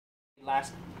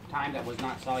last time that was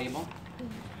not soluble?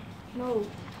 No.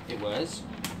 It was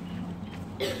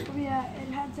Oh, yeah, it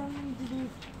had something to do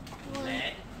with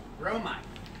lead bromide.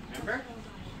 Remember?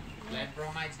 Lead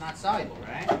bromide's not soluble,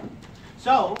 right?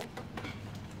 So,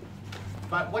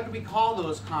 but what do we call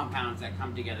those compounds that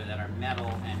come together that are metal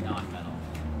and non-metal?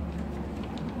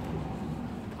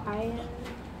 iron.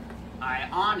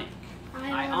 Ionic.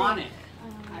 Ionic.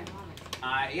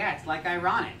 Yeah, it's like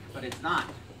ironic, but it's not.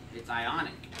 It's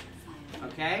ionic.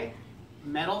 Okay?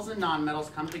 Metals and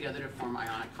nonmetals come together to form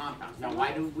ionic compounds. Now,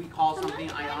 why do we call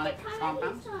something ionic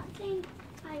compounds?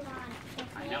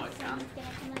 I know it sounds.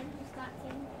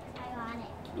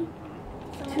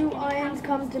 Two ions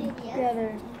come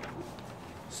together.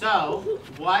 So,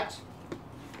 why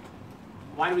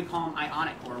do we call them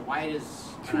ionic, or why does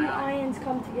Two ions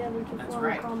come together to That's form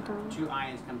right. a compound. Two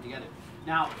ions come together.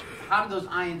 Now, how did those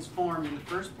ions form in the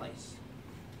first place?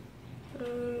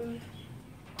 I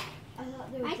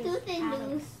thought they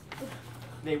lose.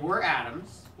 They were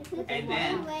atoms, and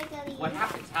then what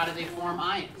happens? How do they form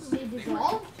ions? They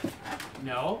dissolve?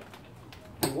 No.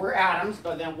 They were atoms,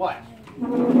 but then what?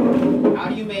 How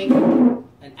do you make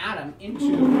an atom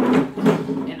into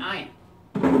an ion?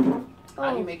 How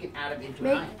do you make an atom into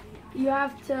an ion? You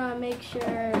have to make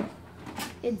sure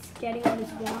it's getting what it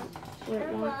wants. What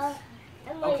it wants.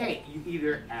 Okay, you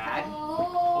either add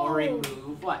or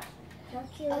remove what?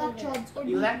 Electrons.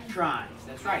 Electrons,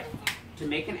 that's right. To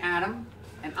make an atom,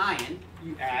 an ion,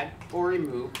 you add or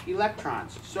remove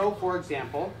electrons. So, for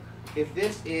example, if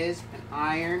this is an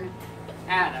iron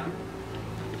atom,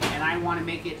 and I want to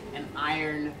make it an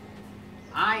iron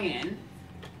ion,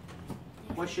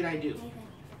 what should I do?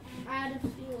 Add a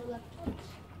few electrons.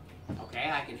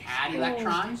 Okay, I can add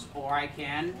electrons, or I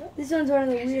can... This one's one of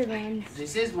the weird ones.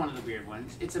 This is one of the weird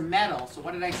ones. It's a metal, so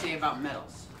what did I say about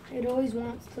metals? It always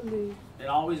wants to lose. It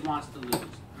always wants to lose.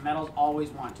 Metals always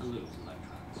want to lose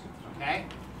electrons. Okay?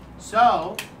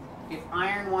 So, if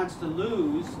iron wants to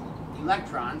lose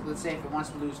electrons, let's say if it wants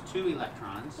to lose 2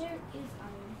 electrons, There is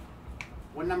iron.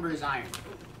 what number is iron?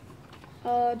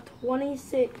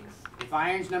 26. If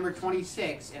iron's number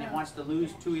 26 and it wants to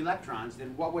lose 2 electrons,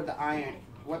 then what would the iron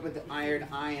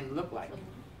ion look like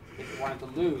if it wanted to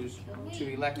lose 2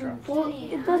 electrons? Well,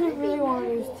 it doesn't really want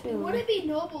to lose 2. Would it be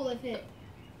noble if it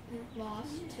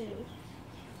lost 2?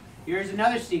 Here's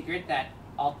another secret that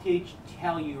I'll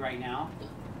tell you right now.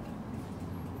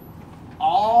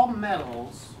 All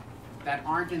metals that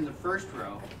aren't in the first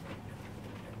row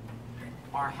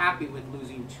are happy with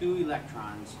losing 2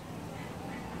 electrons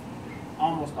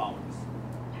almost always.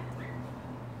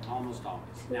 Almost always.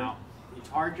 Now, it's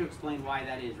hard to explain why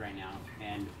that is right now,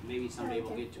 and maybe someday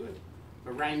we'll get to it.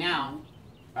 But right now,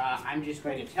 I'm just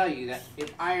going to tell you that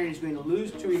if iron is going to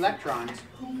lose 2 electrons,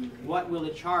 what will the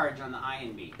charge on the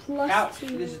ion be? Couch.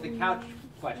 This is the couch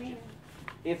question.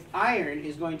 If iron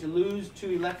is going to lose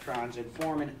 2 electrons and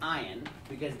form an ion,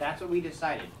 because that's what we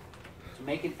decided, to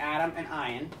make an atom an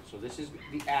ion, so this is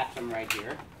the atom right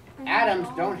here. Atoms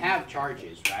don't have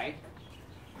charges, right?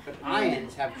 But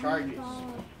ions have charges.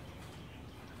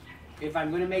 If I'm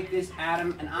going to make this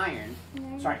atom an iron,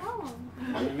 I'm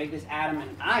going to make this atom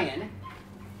an ion,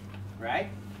 right?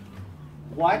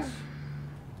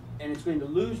 And it's going to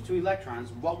lose 2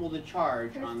 electrons, what will the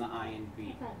charge on the ion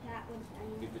be?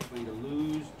 If it's going to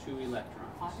lose 2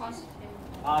 electrons.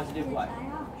 Positive what?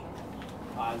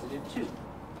 Positive 2.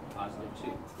 Positive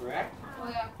 2, correct? Oh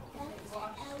yeah.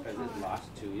 Because it lost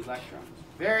 2 electrons.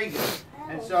 Very good.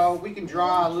 And so we can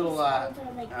draw a little,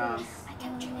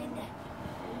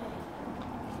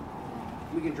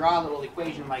 we can draw a little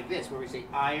equation like this, where we say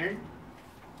iron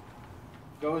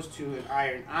goes to an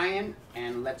iron ion,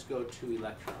 and let's go 2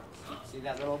 electrons. See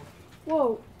that little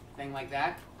thing like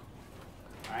that?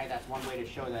 All right, that's one way to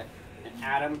show that an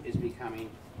atom is becoming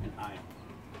an ion.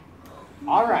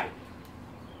 All right.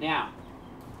 Now,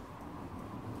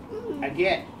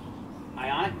 again,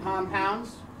 ionic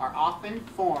compounds are often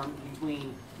formed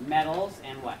between metals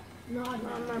and what?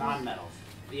 Non-metals.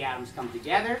 The atoms come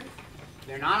together.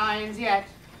 They're not ions yet,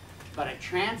 but a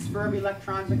transfer of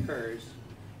electrons occurs,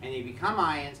 and they become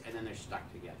ions, and then they're stuck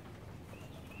together.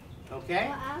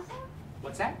 Okay?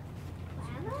 What's that?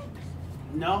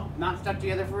 No, not stuck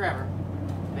together forever.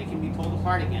 They can be pulled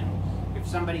apart again. If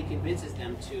somebody convinces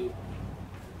them to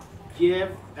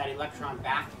give that electron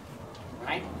back,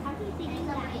 right?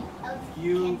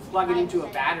 You plug it into a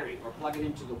battery or plug it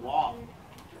into the wall.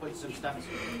 Put some stuff,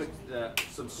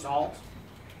 some salt,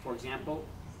 for example,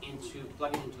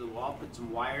 plug it into the wall, put some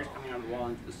wires coming out of the wall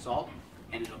into the salt,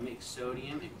 and it'll make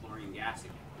sodium and chlorine gas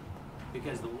again.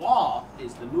 Because the wall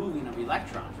is the moving of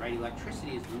electrons, right?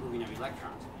 Electricity is the moving of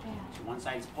electrons. So one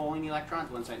side's pulling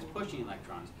electrons, one side's pushing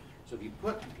electrons. So if you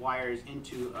put wires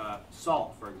into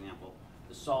salt, for example,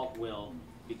 the salt will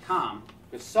become,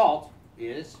 because salt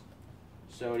is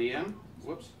sodium,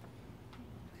 whoops,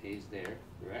 stays there,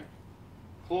 correct?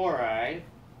 Chloride,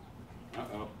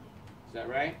 uh-oh, is that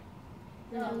right?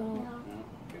 No. No,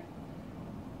 okay.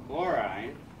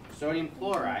 Chloride, sodium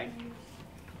chloride,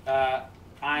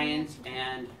 ions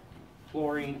and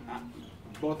chlorine,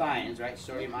 both ions, right?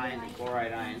 Sodium ions and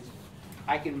chloride ions.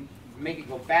 I can make it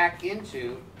go back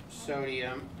into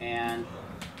sodium and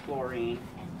chlorine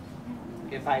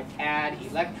if I add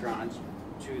electrons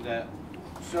to the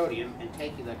sodium and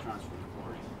take electrons from the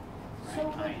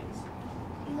chlorine, right? Ions.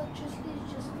 Electricity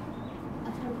is just a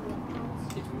ton of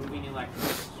electrons. It's moving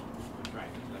electrons. That's right.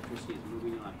 Electricity is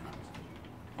moving electrons.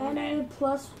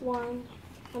 Na+1,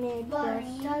 Na+,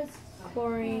 Does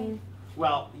chlorine.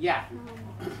 Well, yeah,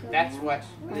 that's what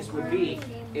this would be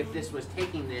if this was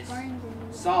taking this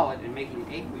solid and making it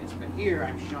aqueous. But here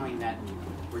I'm showing that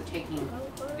we're taking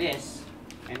this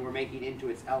and we're making it into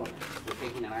its elements. We're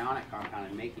taking an ionic compound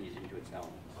and making it into its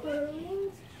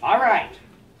elements. All right.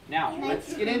 Now,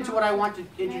 let's get into what I want to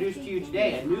introduce to you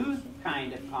today, a new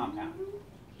kind of compound.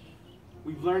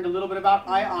 We've learned a little bit about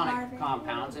ionic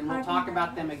compounds, and we'll talk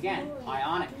about them again,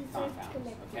 ionic compounds.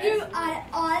 Okay?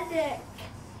 ionic.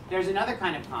 There's another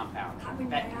kind of compound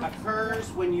that occurs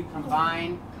when you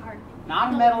combine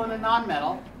not a metal and a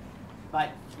nonmetal,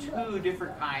 but two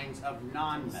different kinds of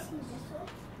nonmetals.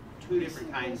 Two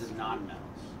different kinds of nonmetals.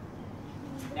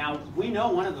 Now, we know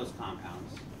one of those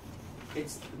compounds.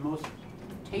 It's the most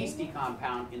tasty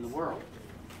compound in the world.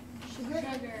 Sugar.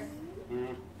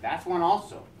 That's one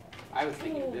also. I was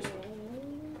thinking of this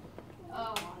one.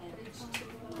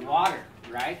 Water,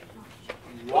 right?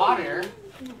 Water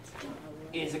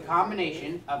is a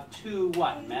combination of two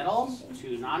what? Metals?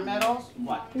 Two nonmetals?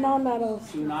 What? Non-metals.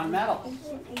 Two nonmetals.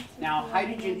 Now,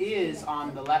 hydrogen is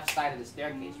on the left side of the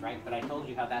staircase, right? But I told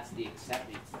you how that's the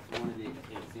exception.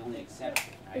 It's the only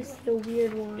exception, right? It's the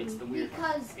weird one. It's the weird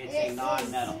one. Because It's a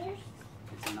non-metal.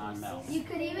 It's a non-metal. You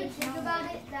could even think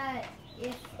about it that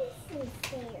if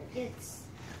it's,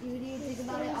 you could even think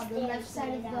about it on the left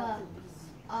side of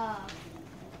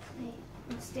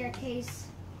the staircase.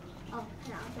 Oh,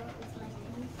 no, that was my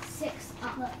name. 6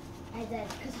 up. And then,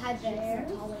 because hydrogen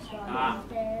is the tallest one.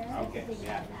 Okay,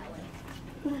 yeah.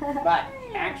 But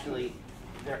actually,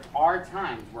 there are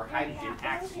times where hydrogen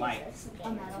acts like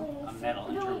A metal. a metal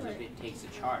in terms of it takes a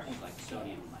charge, like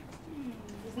sodium might.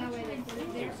 Is that why they put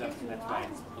it there? Except that's why it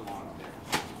belongs there.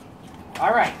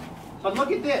 All right, but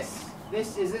look at this.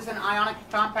 Is this an ionic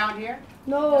compound here?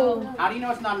 No. How do you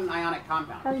know it's not an ionic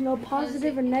compound? Has no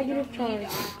positive or negative charge.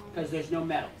 Because there's no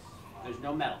metals. There's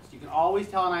no metals. You can always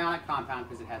tell an ionic compound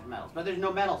because it has metals, but there's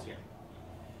no metals here.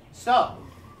 So,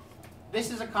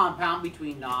 this is a compound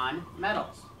between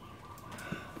non-metals.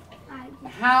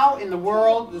 How in the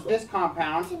world does this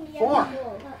compound form?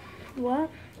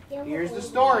 What? Here's the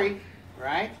story,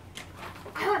 right?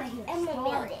 I want to hear a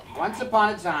story. Once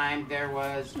upon a time, there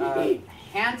was a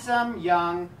handsome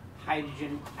young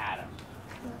hydrogen atom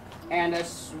and a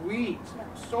sweet,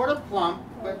 sort of plump,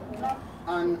 but not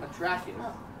unattractive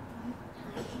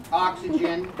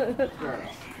oxygen girl.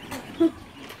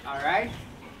 All right?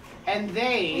 And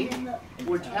they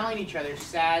were telling each other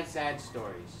sad, sad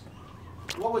stories.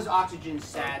 What was oxygen's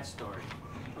sad story?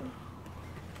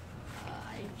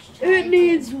 It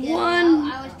needs one.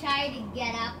 I was trying to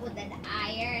get up with an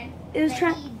iron.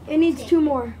 It needs 2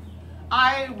 more.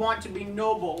 I want to be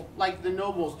noble, like the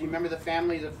nobles. Do you remember the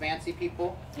families of fancy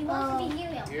people? He wants to be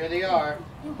helium. Here they are.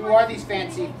 Who are these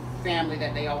fancy family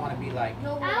that they all want to be like?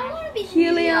 I want to be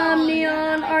Helium,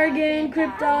 neon, argon,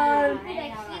 krypton.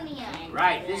 helium.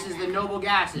 Right, this is the noble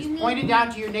gases. Point it down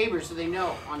to your neighbors so they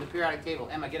know on the periodic table.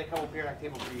 Emma, get a couple periodic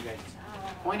tables for you guys.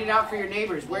 Point it out for your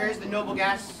neighbors. Where is the noble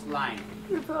gas line?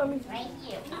 Right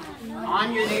here.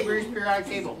 On your neighbor's periodic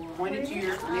table. Point it to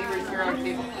your neighbor's periodic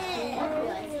table.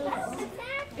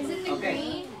 Is it the Okay.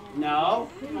 green? No.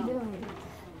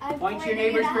 Point to your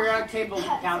neighbor's periodic table.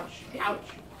 Couch. Couch.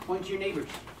 Point to your neighbors.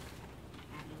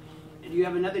 And you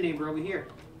have another neighbor over here.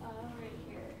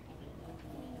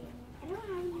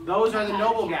 Those are the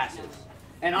noble gases.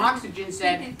 And oxygen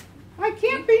said, I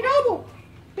can't be noble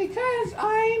because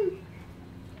I'm...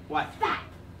 What?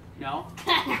 No?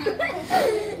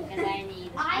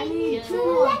 I need Two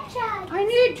electrons. I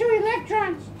need 2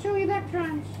 electrons. 2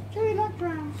 electrons. 2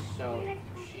 electrons. So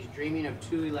she's dreaming of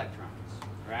 2 electrons,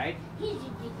 right?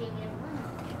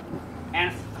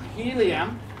 And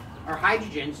helium, or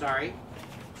hydrogen, sorry,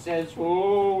 says,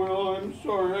 oh, well, I'm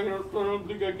sorry, I don't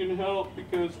think I can help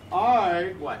because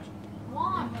I, what?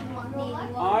 want?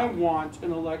 I want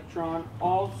an electron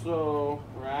also,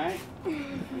 right? Let's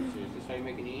see, is this how you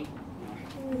make an E?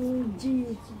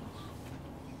 No.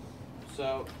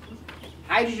 So,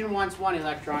 hydrogen wants 1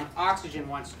 electron, oxygen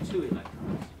wants 2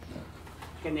 electrons.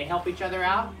 Can they help each other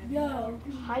out? No.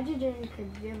 Hydrogen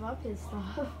could give up his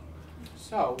stuff.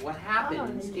 So, what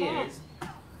happens is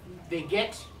they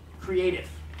get creative.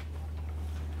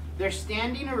 They're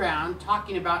standing around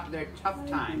talking about their tough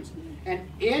times, and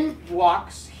in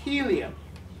walks helium.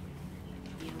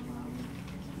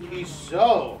 He's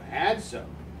so handsome,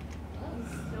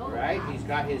 right? He's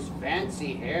got his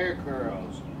fancy hair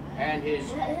curls and his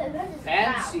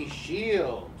fancy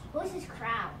shield. Who's his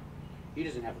crown? He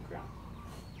doesn't have a crown.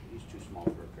 He's too small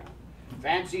for a crown.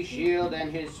 Fancy shield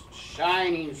and his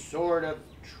shining sword of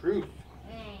truth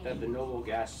that the noble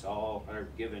gas all are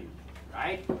given,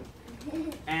 right?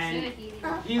 And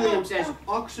helium says,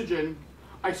 oxygen,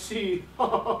 I see,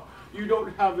 you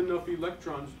don't have enough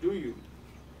electrons, do you?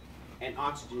 And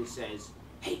oxygen says,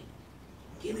 hey,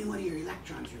 give me one of your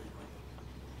electrons really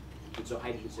quick. And so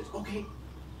hydrogen says, okay.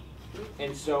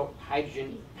 And so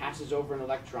hydrogen passes over an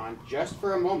electron just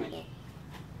for a moment.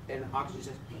 And oxygen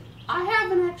says, I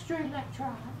have an extra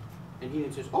electron. And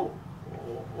helium says, oh,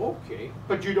 okay.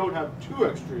 But you don't have 2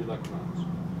 extra electrons.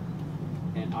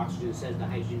 And oxygen says to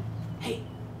hydrogen, hey,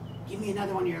 give me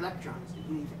another one of your electrons. And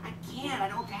helium says, I can't, I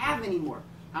don't have any more.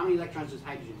 How many electrons does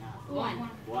hydrogen have? 1.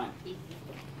 1.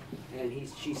 And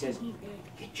she says,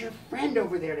 get your friend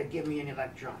over there to give me an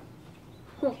electron.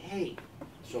 Okay.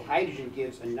 So hydrogen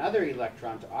gives another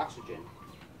electron to oxygen.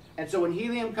 And so when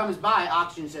helium comes by,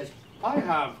 oxygen says,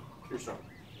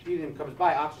 helium comes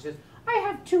by, oxygen says, I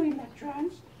have 2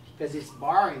 electrons. Because it's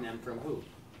borrowing them from who?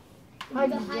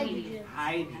 Hydrogen.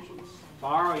 Hydrogens.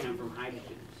 Borrowing them from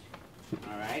hydrogens.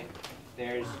 All right?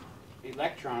 There's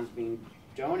electrons being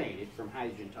donated from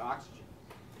hydrogen to oxygen.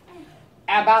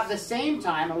 About the same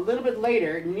time, a little bit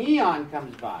later, neon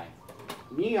comes by.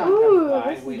 Neon comes by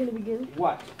this is with gonna be good.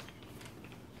 what?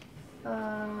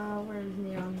 Where's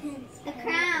neon? The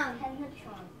crown.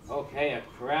 Okay, a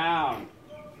crown.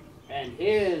 And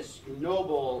his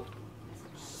noble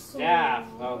staff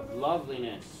of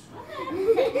loveliness.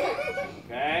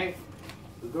 Okay?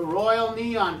 The royal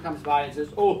neon comes by and says,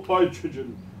 oh,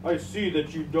 hydrogen, I see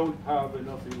that you don't have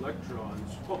enough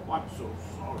electrons. Oh, I'm so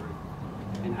sorry.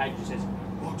 And hydrogen says,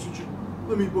 oxygen,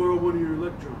 let me borrow one of your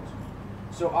electrons.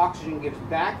 So oxygen gives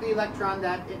back the electron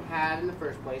that it had in the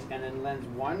first place and then lends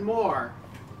 1 more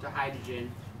to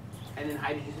hydrogen. And then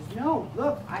hydrogen says, no,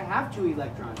 look, I have 2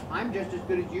 electrons. I'm just as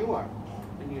good as you are.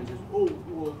 And neon says, oh,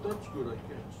 well, that's good, I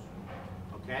guess.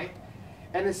 Okay?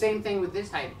 And the same thing with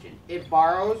this hydrogen. It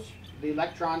borrows the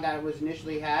electron that it was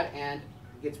initially had and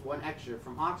gets 1 extra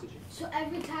from oxygen. So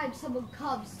every time someone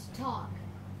comes to talk,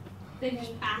 They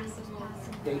just pass them over.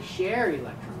 They share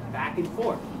electrons back and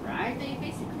forth, right? They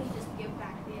basically just give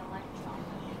back the electron.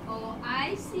 Oh,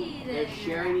 I see that. They're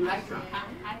sharing electrons.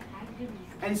 I didn't.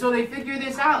 And so they figure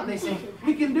this out and they say,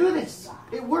 we can do this.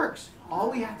 It works.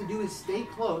 All we have to do is stay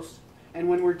close, and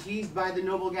when we're teased by the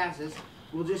noble gases,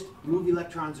 we'll just move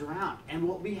electrons around and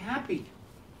we'll be happy,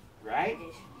 right?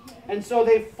 And so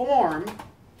they form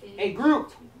a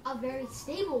group, a very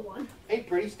stable one. a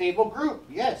pretty stable group,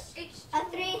 yes. It's a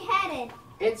 3-headed.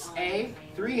 It's a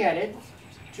 3-headed,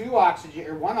 2 oxygen,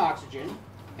 or 1 oxygen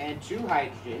and 2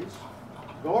 hydrogens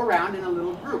go around in a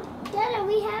little group. Dada,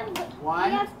 we have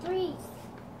 1. 3.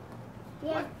 We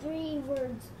What? have 3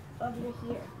 words over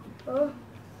here. Oh,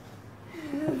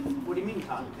 What do you mean,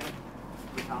 Tom?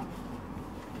 Tom?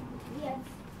 Yes.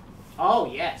 Oh,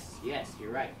 yes,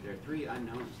 you're right. There are 3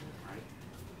 unknowns there, right?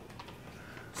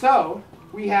 So,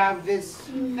 we have this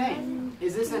thing.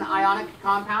 Is this an ionic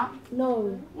compound?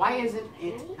 no, Why isn't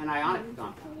it an ionic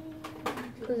compound?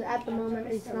 because at the moment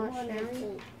it's not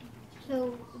sharing.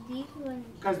 So these ones.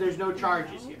 Because there's no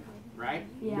charges here, right?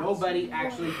 Yes. Nobody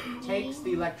actually takes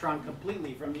the electron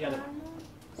completely from the other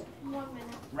one. 1 minute.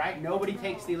 Right? Nobody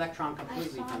takes the electron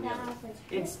completely from the other one.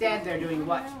 Instead, they're doing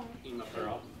what, Ema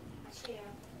Pearl?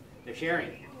 They're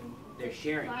sharing. They're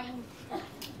sharing.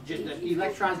 Just the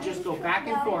electrons just go back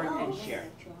and forth and share.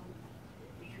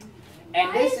 And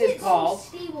Why this is it called.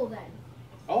 so stable then?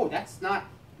 Oh, that's not.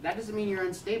 That doesn't mean you're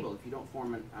unstable if you don't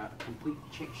form a complete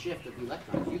shift of the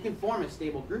electrons. You can form a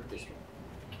stable group this way,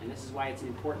 and this is why it's an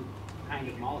important kind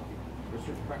of molecule, or a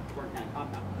certain important kind of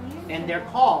compound. And they're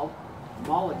called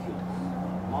molecules,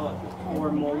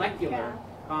 or molecular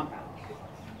compounds.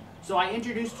 So I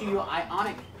introduced to you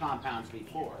ionic compounds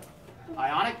before.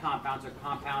 Ionic compounds are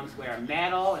compounds where a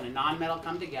metal and a non-metal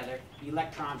come together, the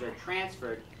electrons are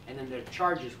transferred, and then their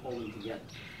charges hold them together,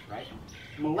 right?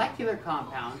 Molecular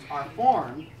compounds are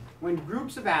formed when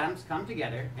groups of atoms come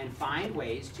together and find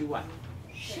ways to what?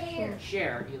 Share.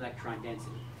 Share electron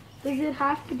density. Does it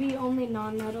have to be only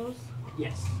non-metals?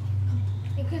 Yes,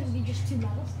 It couldn't be just two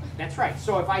metals. that's right.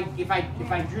 So if I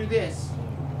drew this,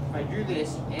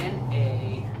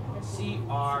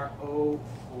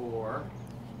 NaCrO4.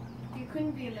 You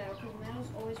couldn't be a metal because metals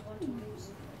always want to lose.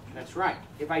 That's right.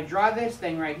 If I draw this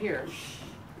thing right here,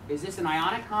 is this an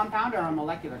ionic compound or a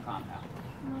molecular compound?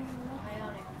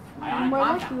 Ionic. Ionic compound.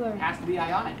 Molecular. It has to be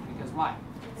ionic because why?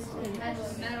 It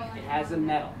has a metal. It has a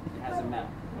metal. It has a metal.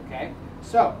 Okay?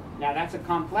 So, now that's a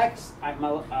complex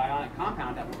ionic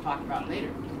compound that we'll talk about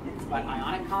later. But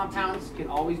ionic compounds can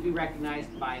always be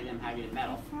recognized by them having a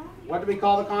metal. What do we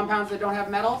call the compounds that don't have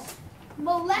metals?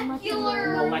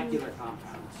 Molecular. Molecular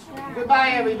compounds.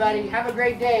 Goodbye, everybody. Have a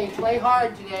great day. Play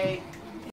hard today.